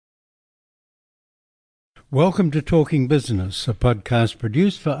Welcome to Talking Business, a podcast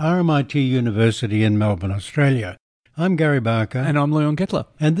produced for RMIT University in Melbourne, Australia. I'm Gary Barker. And I'm Leon Gettler.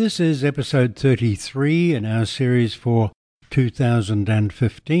 And this is episode 33 in our series for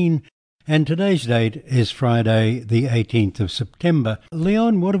 2015. And today's date is Friday, the 18th of September.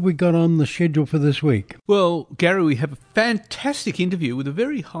 Leon, what have we got on the schedule for this week? Well, Gary, we have a fantastic interview with a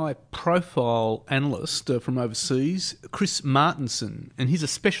very high-profile analyst from overseas, Chris Martenson, and he's a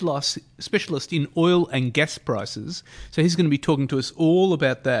specialist in oil and gas prices. So he's going to be talking to us all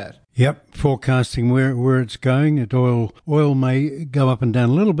about that. Yep, forecasting where it's going. Oil may go up and down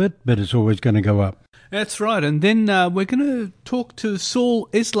a little bit, but it's always going to go up. That's right. And then we're going to talk to Saul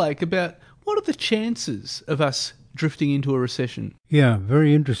Eslake about what are the chances of us drifting into a recession. Yeah,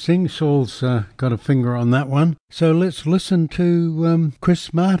 very interesting. Saul's got a finger on that one. So let's listen to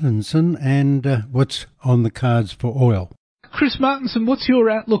Chris Martenson and what's on the cards for oil. Chris Martenson, what's your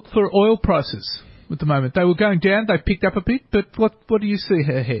outlook for oil prices at the moment? They were going down, they picked up a bit, but what do you see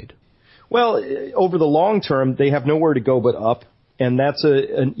ahead? Well, over the long term, they have nowhere to go but up. And that's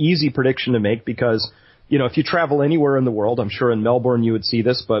an easy prediction to make because, you know, if you travel anywhere in the world, I'm sure in Melbourne you would see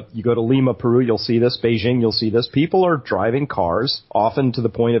this, but you go to Lima, Peru, you'll see this. Beijing, you'll see this. People are driving cars, often to the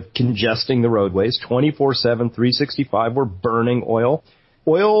point of congesting the roadways, 24/7, 365. We're burning oil.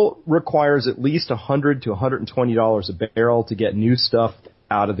 Oil requires at least $100 to $120 a barrel to get new stuff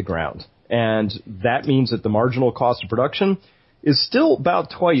out of the ground. And that means that the marginal cost of production is still about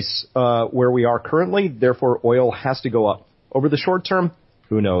twice where we are currently. Therefore, oil has to go up. Over the short term,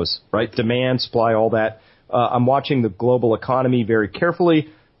 who knows, right? Demand, supply, all that. I'm watching the global economy very carefully.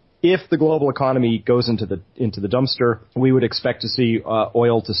 If the global economy goes into the dumpster, we would expect to see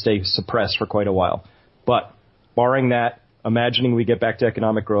oil to stay suppressed for quite a while. But barring that, imagining we get back to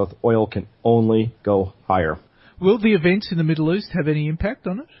economic growth, oil can only go higher. Will the events in the Middle East have any impact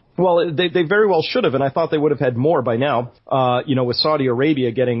on it? Well, they very well should have, and I thought they would have had more by now. With Saudi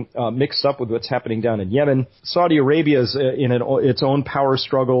Arabia getting mixed up with what's happening down in Yemen. Saudi Arabia is in its own power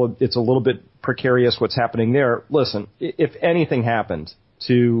struggle. It's a little bit precarious what's happening there. Listen, if anything happened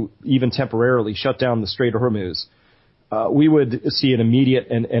to even temporarily shut down the Strait of Hormuz, we would see an immediate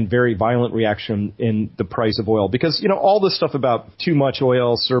and very violent reaction in the price of oil. Because, all this stuff about too much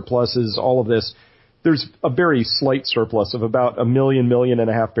oil, surpluses, all of this, there's a very slight surplus of about 1.5 million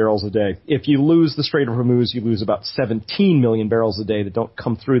barrels a day. If you lose the Strait of Hormuz, you lose about 17 million barrels a day that don't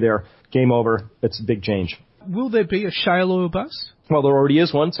come through there. Game over. It's a big change. Will there be a shale oil bust? Well, there already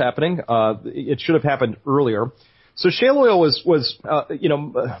is one. It's happening. It should have happened earlier. So shale oil was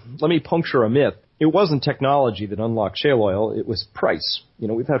let me puncture a myth. It wasn't technology that unlocked shale oil. It was price.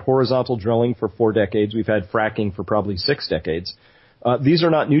 We've had horizontal drilling for 4 decades. We've had fracking for probably 6 decades. These are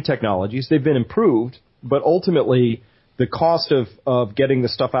not new technologies. They've been improved, but ultimately the cost of getting the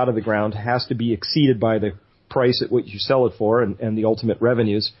stuff out of the ground has to be exceeded by the price at which you sell it for and the ultimate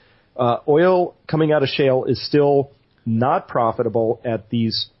revenues. Oil coming out of shale is still not profitable at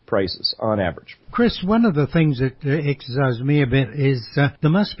these prices on average. Chris, one of the things that exercises me a bit is there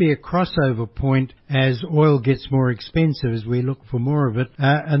must be a crossover point as oil gets more expensive as we look for more of it,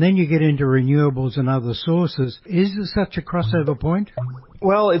 and then you get into renewables and other sources. Is there such a crossover point?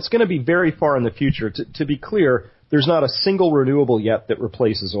 Well, it's going to be very far in the future. To be clear, there's not a single renewable yet that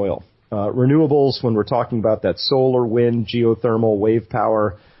replaces oil. Renewables, when we're talking about that solar, wind, geothermal, wave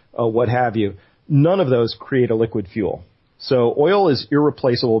power, what have you, none of those create a liquid fuel. So oil is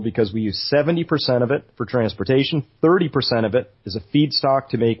irreplaceable because we use 70% of it for transportation, 30% of it is a feedstock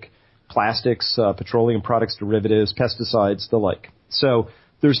to make plastics, petroleum products, derivatives, pesticides, the like. So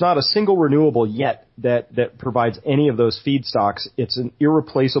there's not a single renewable yet that provides any of those feedstocks. It's an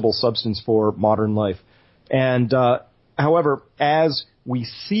irreplaceable substance for modern life. And however, as we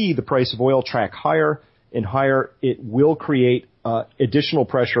see the price of oil track higher and higher, it will create additional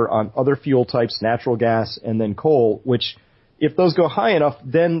pressure on other fuel types, natural gas, and then coal, which if those go high enough,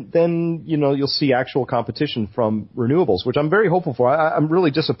 then you'll see actual competition from renewables, which I'm very hopeful for. I'm really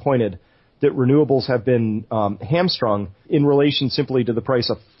disappointed that renewables have been hamstrung in relation simply to the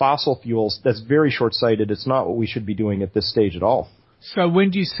price of fossil fuels. That's very short-sighted. It's not what we should be doing at this stage at all. So when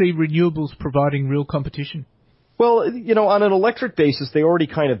do you see renewables providing real competition? Well, on an electric basis, they already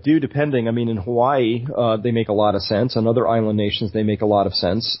kind of do, depending. I mean, in Hawaii, they make a lot of sense. On other island nations, they make a lot of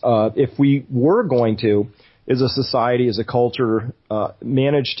sense. If we were going to, as a society, as a culture,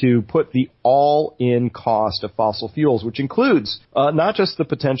 manage to put the all-in cost of fossil fuels, which includes not just the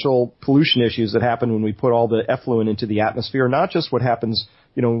potential pollution issues that happen when we put all the effluent into the atmosphere, not just what happens,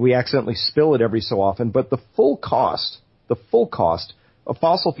 when we accidentally spill it every so often, but the full cost of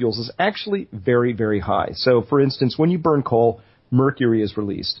fossil fuels is actually very, very high. So, for instance, when you burn coal, mercury is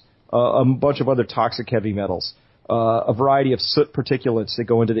released. a bunch of other toxic heavy metals, a variety of soot particulates that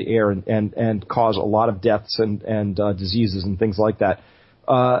go into the air and cause a lot of deaths and diseases and things like that.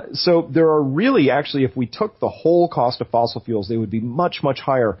 So there are really, actually, if we took the whole cost of fossil fuels, they would be much, much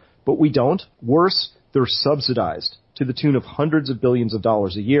higher. But we don't. Worse, they're subsidized to the tune of hundreds of billions of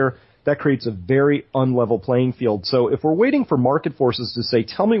dollars a year. That creates a very unlevel playing field. So if we're waiting for market forces to say,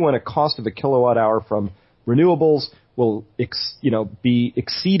 tell me when a cost of a kilowatt hour from renewables will be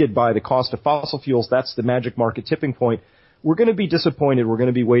exceeded by the cost of fossil fuels, that's the magic market tipping point, we're going to be disappointed. We're going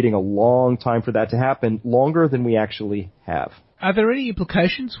to be waiting a long time for that to happen, longer than we actually have. Are there any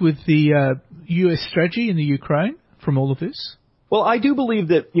implications with the U.S. strategy in the Ukraine from all of this? Well, I do believe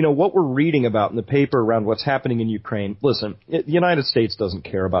that, what we're reading about in the paper around what's happening in Ukraine, listen, the United States doesn't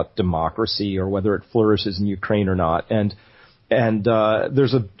care about democracy or whether it flourishes in Ukraine or not. And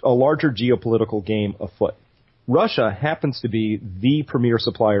there's a larger geopolitical game afoot. Russia happens to be the premier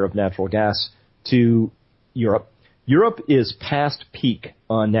supplier of natural gas to Europe. Europe is past peak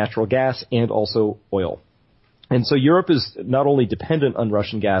on natural gas and also oil. And so Europe is not only dependent on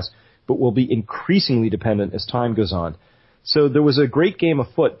Russian gas, but will be increasingly dependent as time goes on. So there was a great game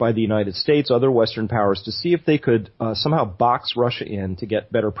afoot by the United States, other Western powers, to see if they could somehow box Russia in to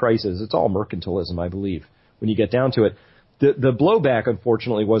get better prices. It's all mercantilism, I believe, when you get down to it. The blowback,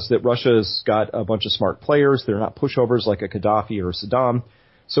 unfortunately, was that Russia's got a bunch of smart players. They're not pushovers like a Gaddafi or a Saddam.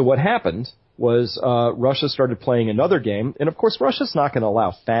 So what happened was Russia started playing another game. And, of course, Russia's not going to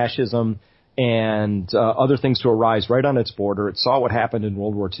allow fascism and other things to arise right on its border. It saw what happened in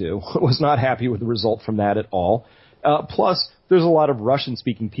World War II. It was not happy with the result from that at all. Plus, there's a lot of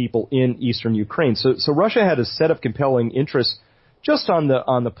Russian-speaking people in eastern Ukraine. So Russia had a set of compelling interests. Just on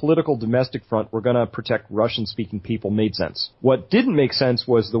the political domestic front, we're going to protect Russian-speaking people made sense. What didn't make sense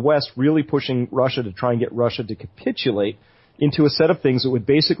was the West really pushing Russia to try and get Russia to capitulate into a set of things that would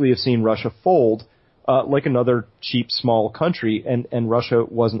basically have seen Russia fold like another cheap, small country, and Russia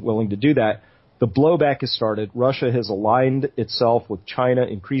wasn't willing to do that. The blowback has started. Russia has aligned itself with China,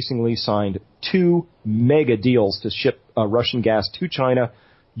 increasingly signed 2 mega deals to ship Russian gas to China.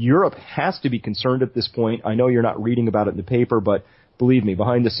 Europe has to be concerned at this point. I know you're not reading about it in the paper, but believe me,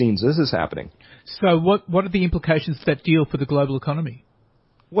 behind the scenes, this is happening. So what are the implications of that deal for the global economy?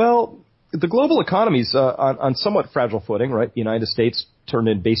 Well, the global economy's on somewhat fragile footing, right? The United States turned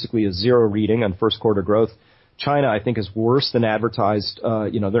in basically a 0 reading on first quarter growth. China, I think, is worse than advertised.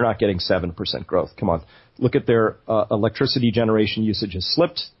 They're not getting 7% growth. Come on. Look at their electricity generation usage has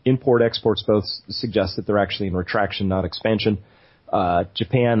slipped. Import-exports both suggest that they're actually in retraction, not expansion.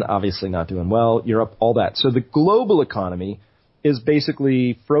 Japan, obviously not doing well. Europe, all that. So the global economy is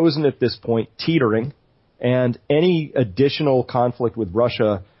basically frozen at this point, teetering. And any additional conflict with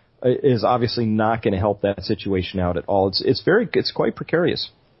Russia is obviously not going to help that situation out at all. It's quite precarious.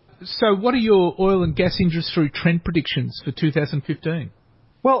 So what are your oil and gas industry trend predictions for 2015?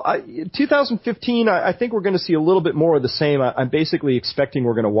 Well, 2015, I think we're going to see a little bit more of the same. I'm basically expecting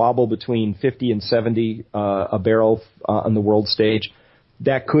we're going to wobble between 50 and 70 a barrel on the world stage.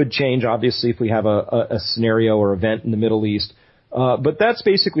 That could change, obviously, if we have a scenario or event in the Middle East. But that's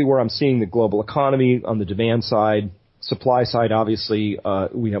basically where I'm seeing the global economy on the demand side. Supply side, obviously,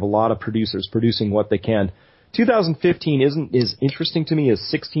 we have a lot of producers producing what they can. 2015 isn't as interesting to me as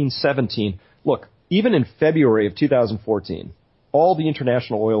 16, 17. Look, even in February of 2014, all the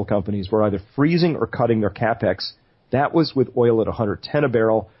international oil companies were either freezing or cutting their capex. That was with oil at 110 a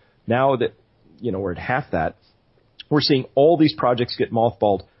barrel. Now that, we're at half that, we're seeing all these projects get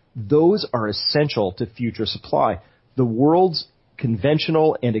mothballed. Those are essential to future supply. The world's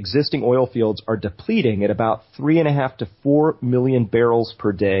conventional and existing oil fields are depleting at about 3.5 to 4 million barrels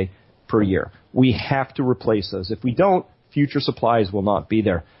per day per year. We have to replace those. If we don't, future supplies will not be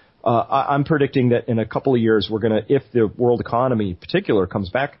there. I'm predicting that in a couple of years, if the world economy in particular comes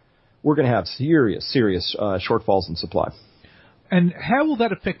back, we're going to have serious shortfalls in supply. And how will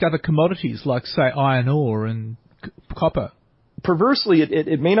that affect other commodities like, say, iron ore and copper? Perversely,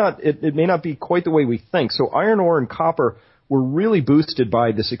 it may not be quite the way we think. So iron ore and copper were really boosted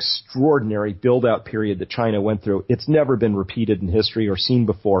by this extraordinary build-out period that China went through. It's never been repeated in history or seen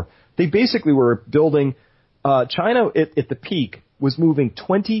before. They basically were building China at the peak was moving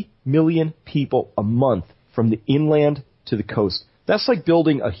 20 million people a month from the inland to the coast. That's like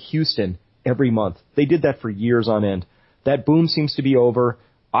building a Houston every month. They did that for years on end. That boom seems to be over.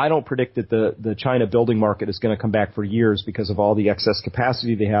 I don't predict that the China building market is going to come back for years because of all the excess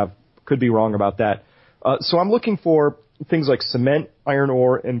capacity they have. Could be wrong about that. So I'm looking for things like cement, iron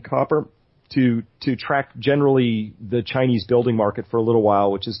ore, and copper to track generally the Chinese building market for a little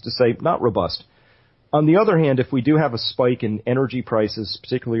while, which is to say not robust. On the other hand, if we do have a spike in energy prices,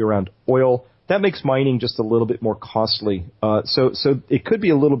 particularly around oil, that makes mining just a little bit more costly. So it could be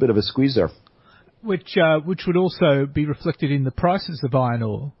a little bit of a squeeze there. Which would also be reflected in the prices of iron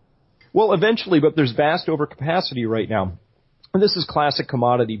ore. Well, eventually, but there's vast overcapacity right now. And this is classic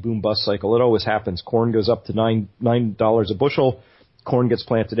commodity boom-bust cycle. It always happens. Corn goes up to $9 a bushel. Corn gets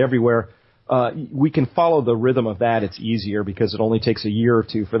planted everywhere. We can follow the rhythm of that. It's easier because it only takes a year or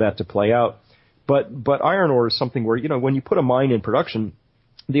two for that to play out. But iron ore is something where, when you put a mine in production,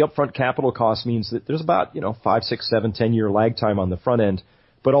 the upfront capital cost means that there's about, 5, 6, 7, 10-year lag time on the front end,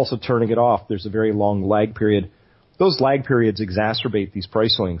 but also turning it off, there's a very long lag period. Those lag periods exacerbate these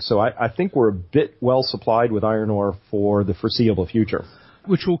price swings. So I think we're a bit well supplied with iron ore for the foreseeable future.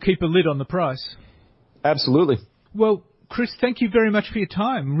 Which will keep a lid on the price. Absolutely. Well, Chris, thank you very much for your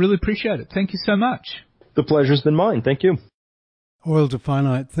time. Really appreciate it. Thank you so much. The pleasure's been mine. Thank you. Oil's a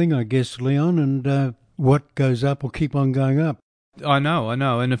finite thing, I guess, Leon, and what goes up will keep on going up. I know.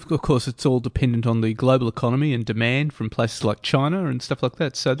 And of course, it's all dependent on the global economy and demand from places like China and stuff like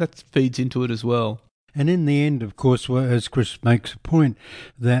that. So that feeds into it as well. And in the end, of course, as Chris makes a point,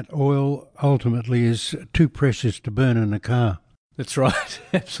 that oil ultimately is too precious to burn in a car. That's right.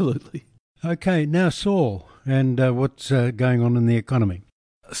 Absolutely. Okay, now Saul, and what's going on in the economy?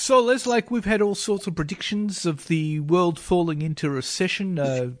 So, Les, we've had all sorts of predictions of the world falling into recession.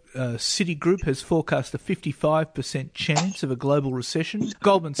 Citigroup has forecast a 55% chance of a global recession.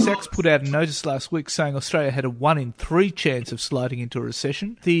 Goldman Sachs put out a notice last week saying Australia had a 1 in 3 chance of sliding into a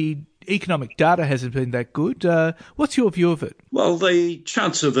recession. The economic data hasn't been that good. What's your view of it? Well, the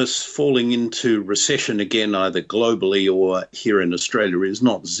chance of us falling into recession again, either globally or here in Australia, is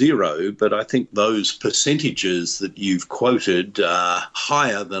not zero, but I think those percentages that you've quoted are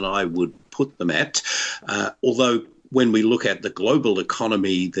higher than I would put them at, although when we look at the global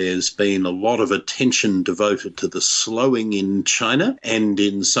economy, there's been a lot of attention devoted to the slowing in China and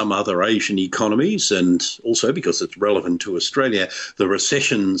in some other Asian economies, and also because it's relevant to Australia, the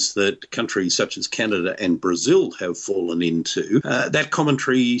recessions that countries such as Canada and Brazil have fallen into. That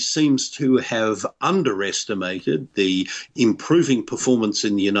commentary seems to have underestimated the improving performance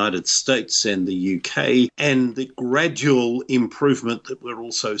in the United States and the UK and the gradual improvement that we're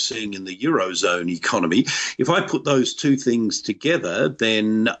also seeing in the Eurozone economy. If I put those two things together,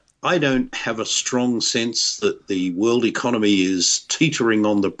 then I don't have a strong sense that the world economy is teetering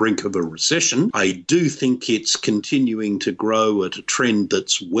on the brink of a recession. I do think it's continuing to grow at a trend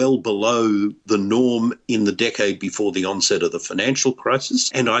that's well below the norm in the decade before the onset of the financial crisis.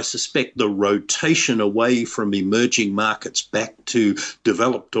 And I suspect the rotation away from emerging markets back to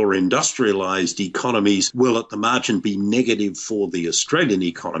developed or industrialized economies will at the margin be negative for the Australian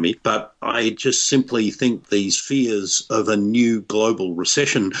economy. But I just simply think these fears of a new global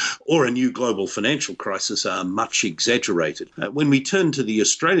recession or a new global financial crisis are much exaggerated. When we turn to the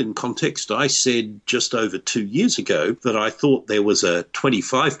Australian context, I said just over 2 years ago that I thought there was a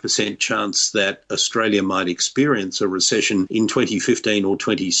 25% chance that Australia might experience a recession in 2015 or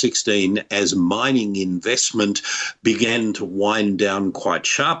 2016 as mining investment began to wind down quite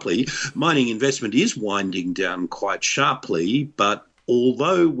sharply. Mining investment is winding down quite sharply, but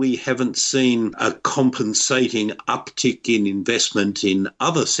although we haven't seen a compensating uptick in investment in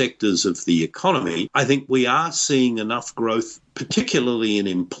other sectors of the economy, I think we are seeing enough growth, particularly in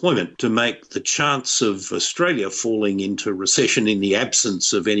employment, to make the chance of Australia falling into recession in the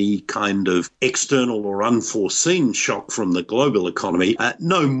absence of any kind of external or unforeseen shock from the global economy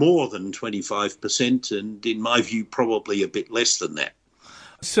no more than 25%, and in my view, probably a bit less than that.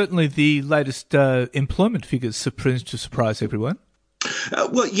 Certainly the latest employment figures seem to surprise everyone.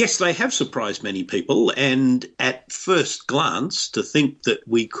 Well, yes, they have surprised many people, and at first glance, to think that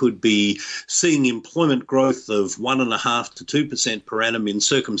we could be seeing employment growth of 1.5% to 2% per annum in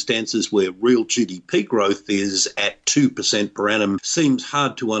circumstances where real GDP growth is at 2% per annum seems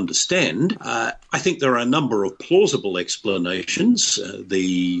hard to understand. I think there are a number of plausible explanations.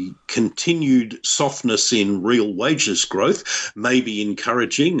 The continued softness in real wages growth may be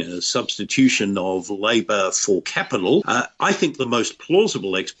encouraging a substitution of labour for capital. I think the most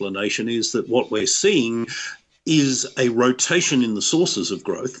plausible explanation is that what we're seeing is a rotation in the sources of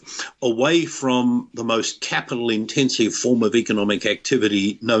growth away from the most capital-intensive form of economic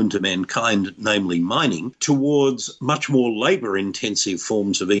activity known to mankind, namely mining, towards much more labour-intensive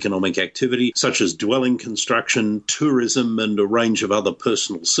forms of economic activity, such as dwelling construction, tourism, and a range of other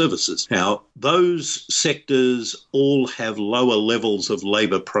personal services. Now, those sectors all have lower levels of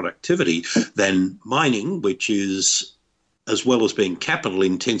labour productivity than mining, which is, as well as being capital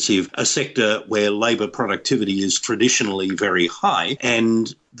intensive, a sector where labour productivity is traditionally very high,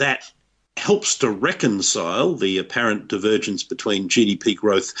 and that helps to reconcile the apparent divergence between GDP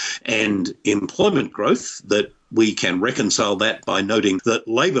growth and employment growth, that we can reconcile that by noting that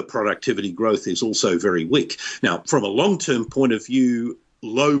labour productivity growth is also very weak. Now, from a long-term point of view,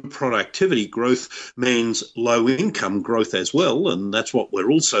 low productivity growth means low income growth as well, and that's what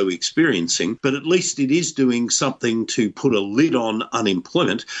we're also experiencing. But at least it is doing something to put a lid on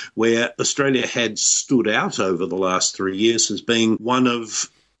unemployment, where Australia had stood out over the last 3 years as being one of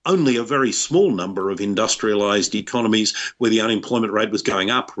only a very small number of industrialised economies where the unemployment rate was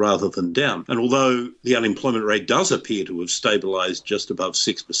going up rather than down. And although the unemployment rate does appear to have stabilised just above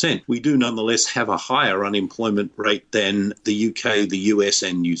 6%, we do nonetheless have a higher unemployment rate than the UK, the US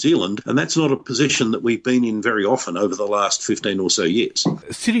and New Zealand. And that's not a position that we've been in very often over the last 15 or so years.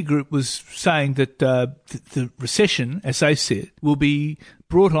 Citigroup was saying that the recession, as they said, will be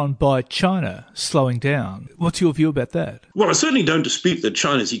brought on by China slowing down. What's your view about that? Well, I certainly don't dispute that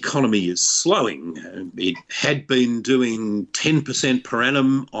China's economy is slowing. It had been doing 10% per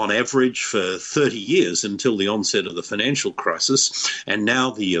annum on average for 30 years until the onset of the financial crisis, and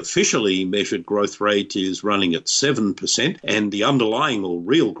now the officially measured growth rate is running at 7%, and the underlying or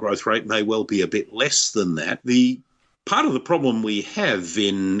real growth rate may well be a bit less than that. The part of the problem we have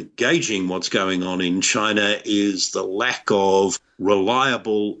in gauging what's going on in China is the lack of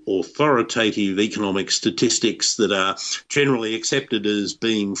reliable, authoritative economic statistics that are generally accepted as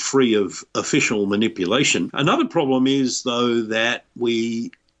being free of official manipulation. Another problem is, though, that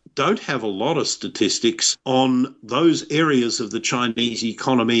we don't have a lot of statistics on those areas of the Chinese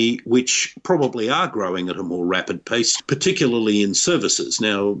economy which probably are growing at a more rapid pace, particularly in services.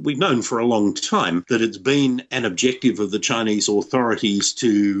 Now, we've known for a long time that it's been an objective of the Chinese authorities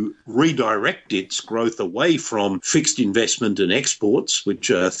to redirect its growth away from fixed investment and exports,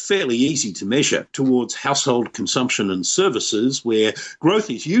 which are fairly easy to measure, towards household consumption and services, where growth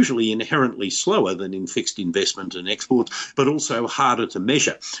is usually inherently slower than in fixed investment and exports, but also harder to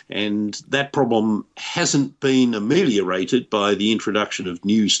measure. And that problem hasn't been ameliorated by the introduction of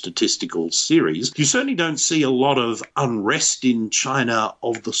new statistical series. You certainly don't see a lot of unrest in China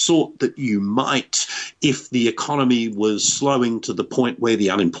of the sort that you might if the economy was slowing to the point where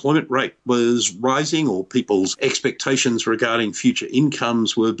the unemployment rate was rising or people's expectations regarding future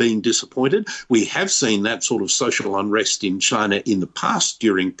incomes were being disappointed. We have seen that sort of social unrest in China in the past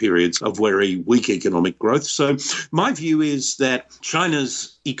during periods of very weak economic growth. So my view is that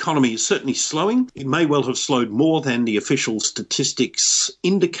China's economy is certainly slowing. It may well have slowed more than the official statistics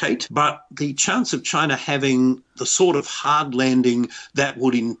indicate, but the chance of China having the sort of hard landing that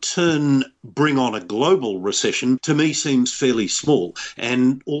would in turn bring on a global recession, to me, seems fairly small.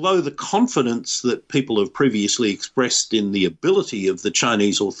 And although the confidence that people have previously expressed in the ability of the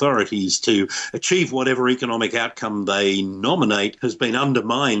Chinese authorities to achieve whatever economic outcome they nominate has been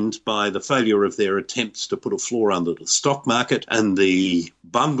undermined by the failure of their attempts to put a floor under the stock market and the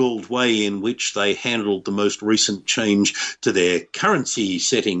bungled way in which they handled the most recent change to their currency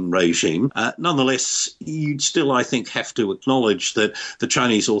setting regime, nonetheless, you'd still, I think, have to acknowledge that the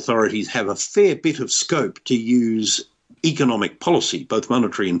Chinese authorities have a fair bit of scope to use economic policy, both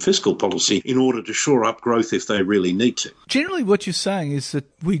monetary and fiscal policy, in order to shore up growth if they really need to. Generally, what you're saying is that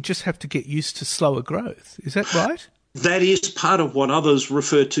we just have to get used to slower growth. Is that right? That is part of what others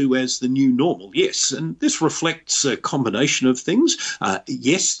refer to as the new normal, yes. And this reflects a combination of things.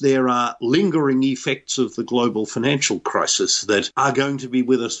 Yes, there are lingering effects of the global financial crisis that are going to be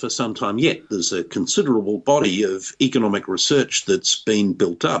with us for some time yet. There's a considerable body of economic research that's been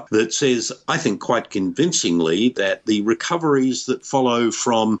built up that says, I think quite convincingly, that the recoveries that follow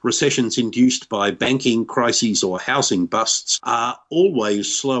from recessions induced by banking crises or housing busts are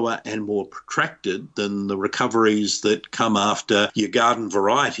always slower and more protracted than the recoveries that come after your garden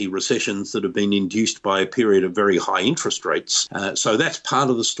variety recessions that have been induced by a period of very high interest rates. So that's part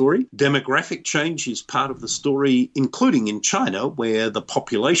of the story. Demographic change is part of the story, including in China, where the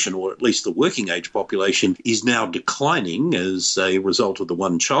population, or at least the working age population, is now declining as a result of the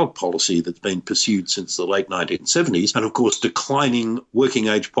one-child policy that's been pursued since the late 1970s. And of course, declining working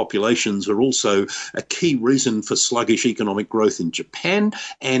age populations are also a key reason for sluggish economic growth in Japan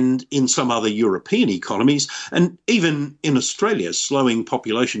and in some other European economies. And even in Australia, slowing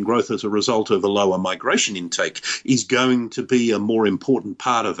population growth as a result of a lower migration intake is going to be a more important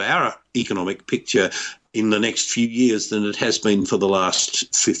part of our economic picture in the next few years than it has been for the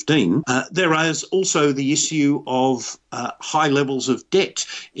last 15. There is also the issue of high levels of debt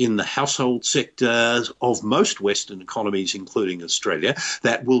in the household sector of most Western economies, including Australia.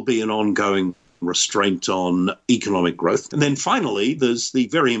 That will be an ongoing restraint on economic growth. And then finally, there's the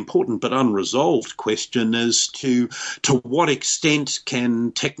very important but unresolved question as to what extent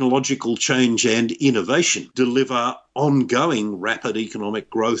can technological change and innovation deliver ongoing rapid economic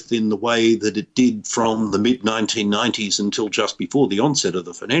growth in the way that it did from the mid-1990s until just before the onset of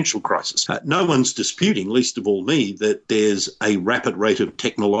the financial crisis. No one's disputing, least of all me, that there's a rapid rate of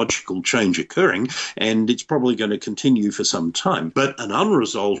technological change occurring, and it's probably going to continue for some time. But an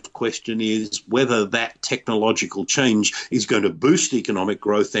unresolved question is whether that technological change is going to boost economic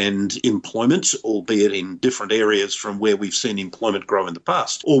growth and employment, albeit in different areas from where we've seen employment grow in the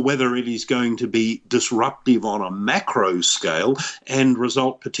past, or whether it is going to be disruptive on a macro scale and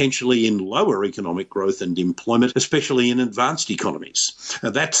result potentially in lower economic growth and employment, especially in advanced economies.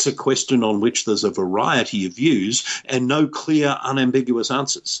 That's a question on which there's a variety of views and no clear, unambiguous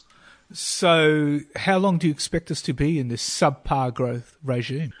answers. So how long do you expect us to be in this subpar growth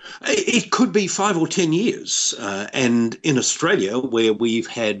regime? It could be 5 or 10 years. And in Australia, where we've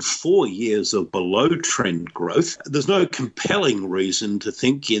had 4 years of below-trend growth, there's no compelling reason to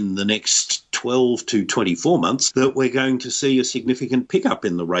think in the next 12 to 24 months that we're going to see a significant pickup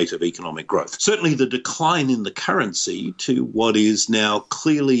in the rate of economic growth. Certainly the decline in the currency to what is now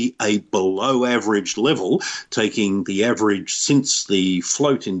clearly a below-average level, taking the average since the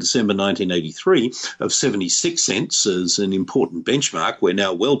float in December 1983 of 76 cents as an important benchmark. We're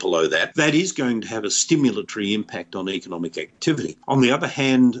now well below that. That is going to have a stimulatory impact on economic activity. On the other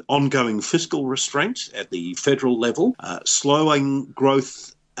hand, ongoing fiscal restraint at the federal level, slowing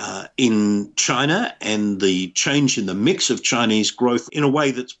growth in China and the change in the mix of Chinese growth in a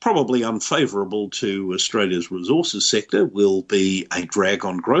way that's probably unfavourable to Australia's resources sector will be a drag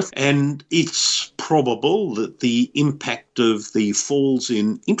on growth. And it's probable that the impact of the falls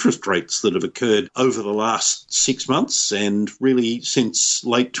in interest rates that have occurred over the last 6 months and really since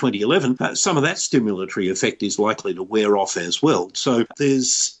late 2011, some of that stimulatory effect is likely to wear off as well. So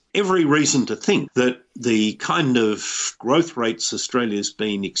there's every reason to think that the kind of growth rates Australia's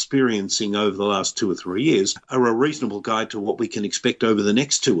been experiencing over the last 2 or 3 years are a reasonable guide to what we can expect over the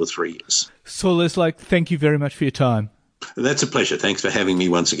next 2 or 3 years. So, Leslie, thank you very much for your time. That's a pleasure. Thanks for having me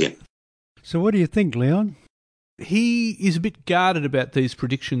once again. So what do you think, Leon? He is a bit guarded about these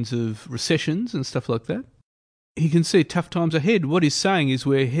predictions of recessions and stuff like that. He can see tough times ahead. What he's saying is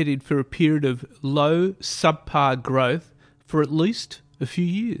we're headed for a period of low, subpar growth for at least a few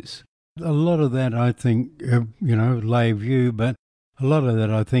years. A lot of that, I think, lay view, but a lot of that,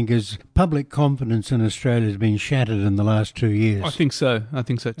 I think, is public confidence in Australia has been shattered in the last 2 years. I think so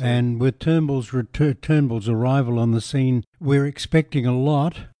too. And with Turnbull's arrival on the scene, we're expecting a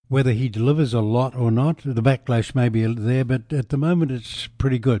lot. Whether he delivers a lot or not, the backlash may be there, but at the moment it's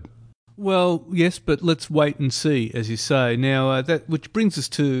pretty good. Well, yes, but let's wait and see, as you say. Now, which brings us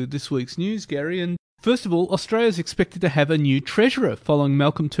to this week's news, Gary, and first of all, Australia is expected to have a new Treasurer following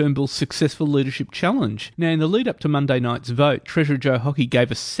Malcolm Turnbull's successful leadership challenge. Now, in the lead-up to Monday night's vote, Treasurer Joe Hockey gave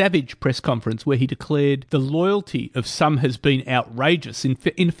a savage press conference where he declared the loyalty of some has been outrageous, in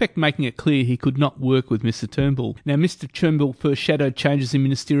effect making it clear he could not work with Mr Turnbull. Now, Mr Turnbull foreshadowed changes in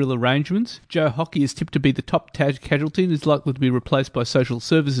ministerial arrangements. Joe Hockey is tipped to be the top casualty and is likely to be replaced by Social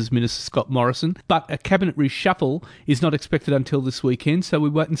Services Minister Scott Morrison, but a cabinet reshuffle is not expected until this weekend, so we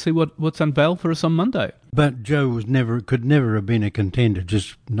wait and see what's unveiled for us on Monday. But Joe could never have been a contender,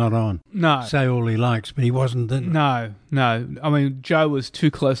 just not on. No. Say all he likes, but he wasn't then. No. I mean, Joe was too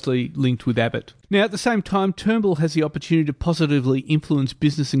closely linked with Abbott. Now, at the same time, Turnbull has the opportunity to positively influence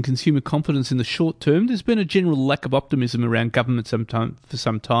business and consumer confidence in the short term. There's been a general lack of optimism around government for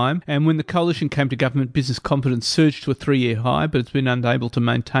some time, and when the coalition came to government, business confidence surged to a 3-year high, but it's been unable to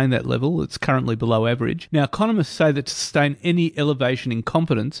maintain that level. It's currently below average. Now, economists say that to sustain any elevation in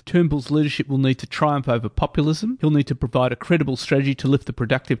confidence, Turnbull's leadership will need to triumph over populism. He'll need to provide a credible strategy to lift the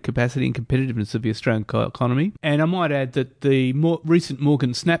productive capacity and competitiveness of the Australian economy. And I might add that the recent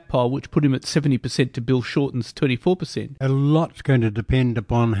Morgan Snap poll, which put him at 70% to Bill Shorten's 24%. A lot's going to depend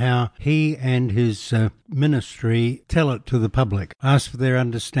upon how he and his ministry tell it to the public, ask for their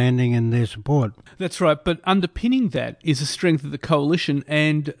understanding and their support. That's right, but underpinning that is the strength of the coalition,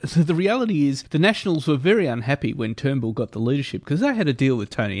 and the reality is the Nationals were very unhappy when Turnbull got the leadership because they had a deal with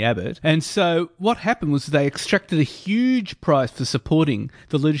Tony Abbott, and so what happened was they extracted a huge price for supporting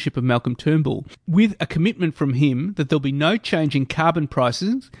the leadership of Malcolm Turnbull, with a commitment from him that there'll be no change in carbon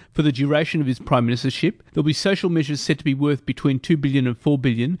prices for the duration of his prime ministership. There'll be social measures said to be worth between $2 billion and $4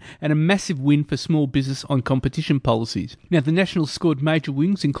 billion, and a massive win for small business advice on competition policies. Now, the Nationals scored major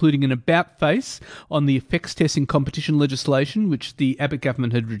wins, including an about-face on the effects test in competition legislation, which the Abbott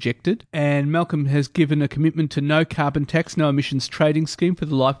government had rejected. And Malcolm has given a commitment to no carbon tax, no emissions trading scheme for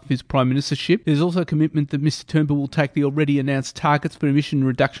the life of his prime ministership. There's also a commitment that Mr Turnbull will take the already announced targets for emission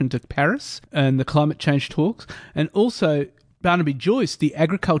reduction to Paris and the climate change talks. And also Barnaby Joyce, the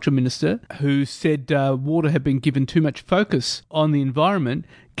Agriculture Minister, who said water had been given too much focus on the environment,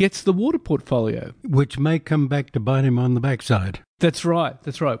 gets the water portfolio. Which may come back to bite him on the backside. That's right,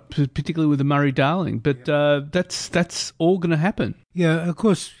 particularly with the Murray-Darling. But that's all going to happen. Yeah, of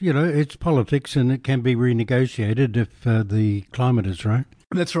course, it's politics and it can be renegotiated if the climate is right.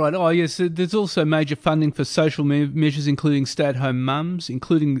 That's right. Oh, yes, there's also major funding for social measures, including stay-at-home mums,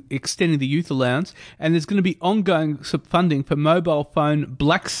 including extending the youth allowance, and there's going to be ongoing funding for mobile phone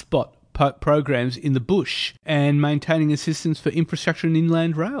black spot programs in the bush and maintaining assistance for infrastructure and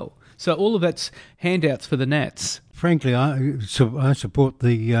inland rail. So all of that's handouts for the Nats. Frankly, I support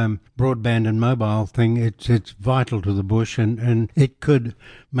the broadband and mobile thing. It's vital to the bush, and it could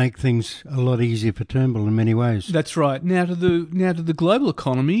make things a lot easier for Turnbull in many ways. That's right. Now to the global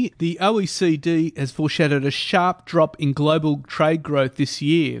economy. The OECD has foreshadowed a sharp drop in global trade growth this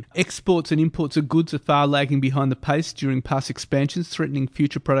year. Exports and imports of goods are far lagging behind the pace during past expansions, threatening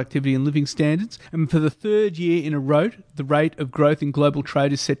future productivity and living standards. And for the third year in a row, the rate of growth in global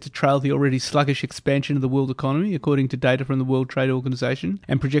trade is set to trail the already sluggish expansion of the world economy, according to data from the World Trade Organization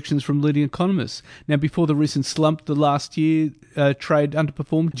and projections from leading economists. Now, before the recent slump, the last year trade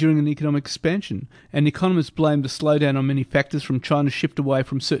underperformed during an economic expansion, and economists blamed the slowdown on many factors, from China's shift away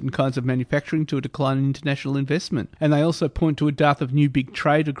from certain kinds of manufacturing to a decline in international investment. And they also point to a dearth of new big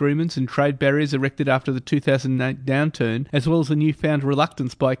trade agreements and trade barriers erected after the 2008 downturn, as well as a newfound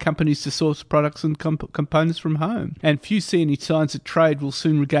reluctance by companies to source products and components from home. And few see any signs that trade will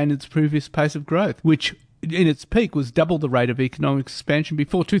soon regain its previous pace of growth, which in its peak was double the rate of economic expansion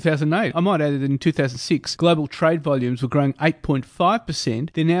before 2008. I might add that in 2006, global trade volumes were growing 8.5%.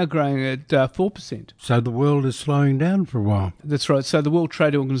 They're now growing at 4%. So the world is slowing down for a while. That's right. So the World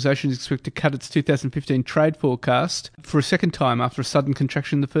Trade Organization is expected to cut its 2015 trade forecast for a second time after a sudden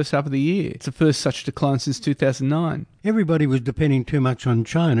contraction in the first half of the year. It's the first such decline since 2009. Everybody was depending too much on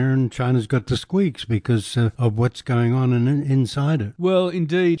China, and China's got the squeaks because of what's going on inside it. Well,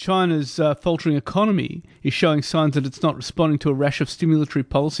 indeed, China's faltering economy is showing signs that it's not responding to a rash of stimulatory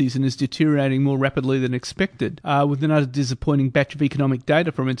policies and is deteriorating more rapidly than expected, with another disappointing batch of economic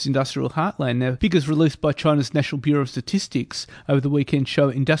data from its industrial heartland. Now, figures released by China's National Bureau of Statistics over the weekend show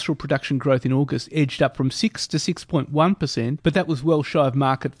industrial production growth in August edged up from 6 to 6.1%, but that was well shy of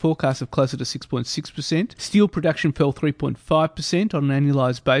market forecasts of closer to 6.6%. Steel production fell 3.5% on an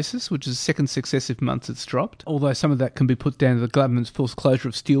annualised basis, which is the second successive month it's dropped, although some of that can be put down to the government's forced closure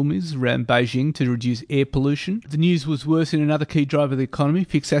of steel mills around Beijing to reduce air pollution. The news was worse in another key driver of the economy,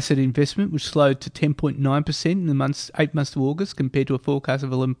 fixed asset investment, which slowed to 10.9% in the 8 months to August compared to a forecast of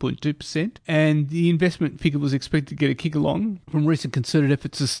 11.2%. And the investment figure was expected to get a kick along from recent concerted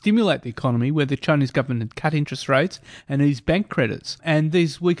efforts to stimulate the economy, where the Chinese government had cut interest rates and eased bank credits. And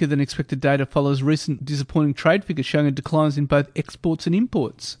these weaker than expected data follows recent disappointing trade figures showing declines in both exports and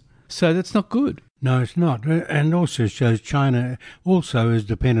imports. So that's not good. No, it's not. And also shows China also is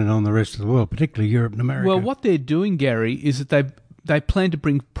dependent on the rest of the world, particularly Europe and America. Well, what they're doing, Gary, is that they plan to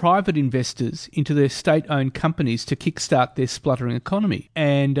bring private investors into their state-owned companies to kickstart their spluttering economy.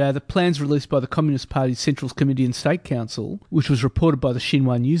 And the plans released by the Communist Party's Central Committee and State Council, which was reported by the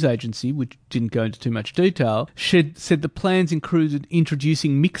Xinhua News Agency, which didn't go into too much detail, said the plans included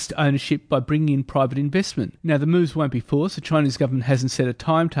introducing mixed ownership by bringing in private investment. Now, the moves won't be forced. The Chinese government hasn't set a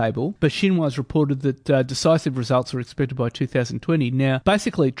timetable, but Xinhua's reported that decisive results are expected by 2020. Now,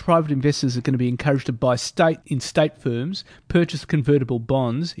 basically, private investors are going to be encouraged to buy state firms, purchase convertible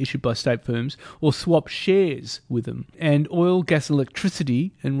bonds issued by state firms, or swap shares with them. And oil, gas,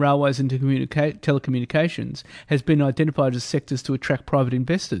 electricity, and railways and telecommunications has been identified as sectors to attract private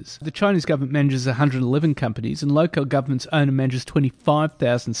investors. The Chinese government manages 111 companies, and local governments own and manages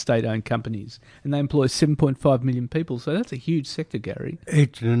 25,000 state-owned companies, and they employ 7.5 million people. So that's a huge sector, Gary.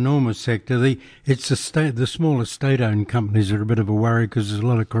 It's an enormous sector. The smaller state-owned companies are a bit of a worry because there's a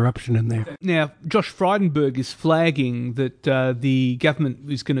lot of corruption in there. Now, Josh Frydenberg is flagging that the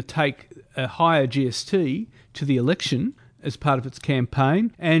government is going to take a higher GST to the election, as part of its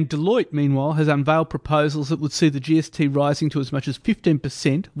campaign. And Deloitte, meanwhile, has unveiled proposals that would see the GST rising to as much as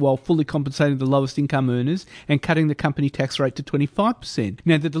 15% while fully compensating the lowest income earners and cutting the company tax rate to 25%.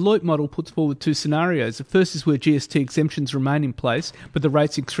 Now, the Deloitte model puts forward two scenarios. The first is where GST exemptions remain in place, but the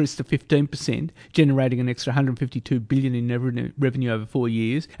rates increase to 15%, generating an extra $152 billion in revenue over 4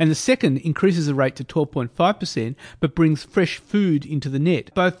 years. And the second increases the rate to 12.5%, but brings fresh food into the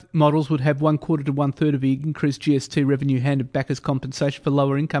net. Both models would have 1/4 to 1/3 of the increased GST revenue handed back as compensation for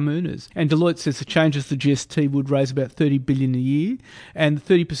lower income earners. And Deloitte says the changes to GST would raise about $30 billion a year, and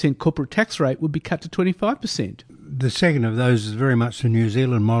the 30% corporate tax rate would be cut to 25%. The second of those is very much the New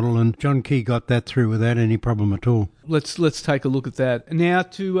Zealand model, and John Key got that through without any problem at all. Let's take a look at that. Now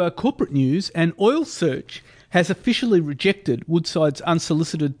to corporate news, and Oil Search has officially rejected Woodside's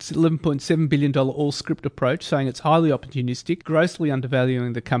unsolicited $11.7 billion all-script approach, saying it's highly opportunistic, grossly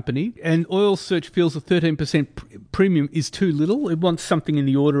undervaluing the company. And Oil Search feels a 13% premium is too little. It wants something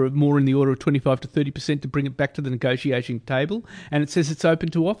more in the order of 25 to 30% to bring it back to the negotiating table. And it says it's open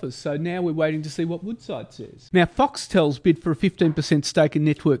to offers. So now we're waiting to see what Woodside says. Now, Foxtel's bid for a 15% stake in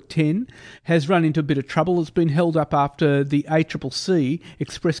Network 10 has run into a bit of trouble. It's been held up after the ACCC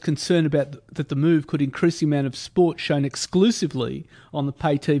expressed concern about that the move could increase the amount of sport shown exclusively on the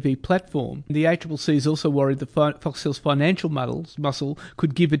pay TV platform. The ACCC is also worried that Foxtel's financial muscle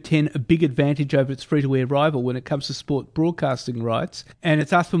could give a big advantage over its free-to-air rival when it comes to sport broadcasting rights, and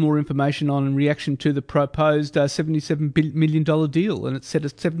it's asked for more information on in reaction to the proposed $77 million deal, and it's set a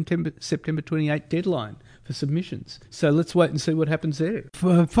September 28 deadline for submissions. So let's wait and see what happens there.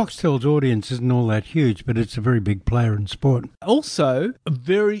 Foxtel's audience isn't all that huge, but it's a very big player in sport. Also, a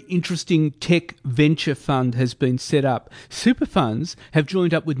very interesting tech venture fund has been set up. Super funds have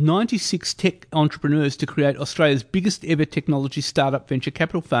joined up with 96 tech entrepreneurs to create Australia's biggest ever technology startup venture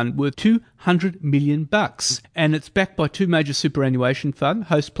capital fund worth $200 million. And it's backed by two major superannuation funds,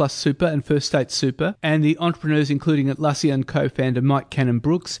 Host Plus Super and First State Super, and the entrepreneurs including Atlassian co-founder Mike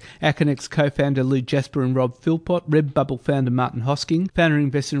Cannon-Brooks, Aconex co-founder Lee Jasper and Rob Philpott, Redbubble founder Martin Hosking, founder and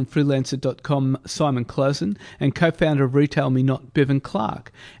investor in Freelancer.com Simon Closen, and co-founder of Retail Me Not Bevan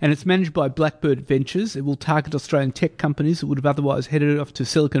Clark. And it's managed by Blackbird Ventures. It will target Australian tech companies that would have otherwise headed off to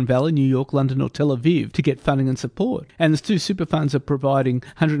Silicon Valley, New York, London or Tel Aviv to get funding and support. And the two super funds are providing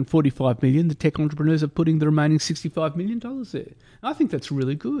 $145 million. The tech entrepreneurs are putting the remaining $65 million there. I think that's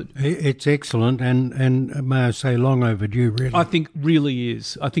really good. It's excellent and may I say long overdue, really. I think it really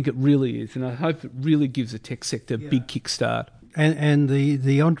is. And I hope it really gives the tech sector a big kickstart. And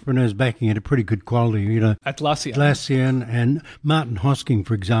the entrepreneurs backing it are pretty good quality, Atlassian and Martin Hosking,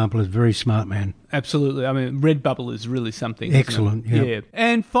 for example, is a very smart man. Absolutely. I mean, Redbubble is really something. Excellent, yeah.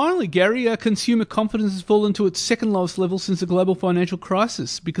 And finally, Gary, consumer confidence has fallen to its second lowest level since the global financial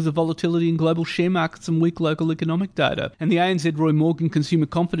crisis because of volatility in global share markets and weak local economic data. And the ANZ Roy Morgan Consumer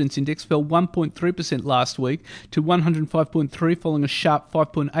Confidence Index fell 1.3% last week to 105.3, following a sharp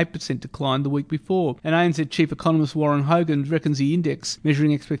 5.8% decline the week before. And ANZ Chief Economist Warren Hogan reckons the index,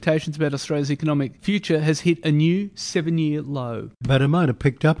 measuring expectations about Australia's economic future, has hit a new 7-year low. But it might have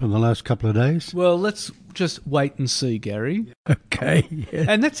picked up in the last couple of days. Well, let's just wait and see, Gary. Okay. Yeah.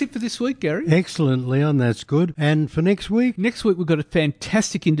 And that's it for this week, Gary. Excellent, Leon. That's good. And for next week? Next week, we've got a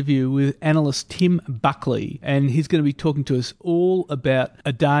fantastic interview with analyst Tim Buckley, and he's going to be talking to us all about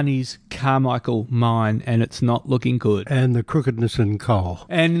Adani's Carmichael mine, and it's not looking good. And the crookedness in coal.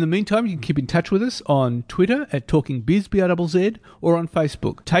 And in the meantime, you can keep in touch with us on Twitter at TalkingBiz, BIZZ, or on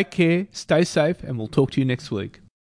Facebook. Take care, stay safe, and we'll talk to you next week.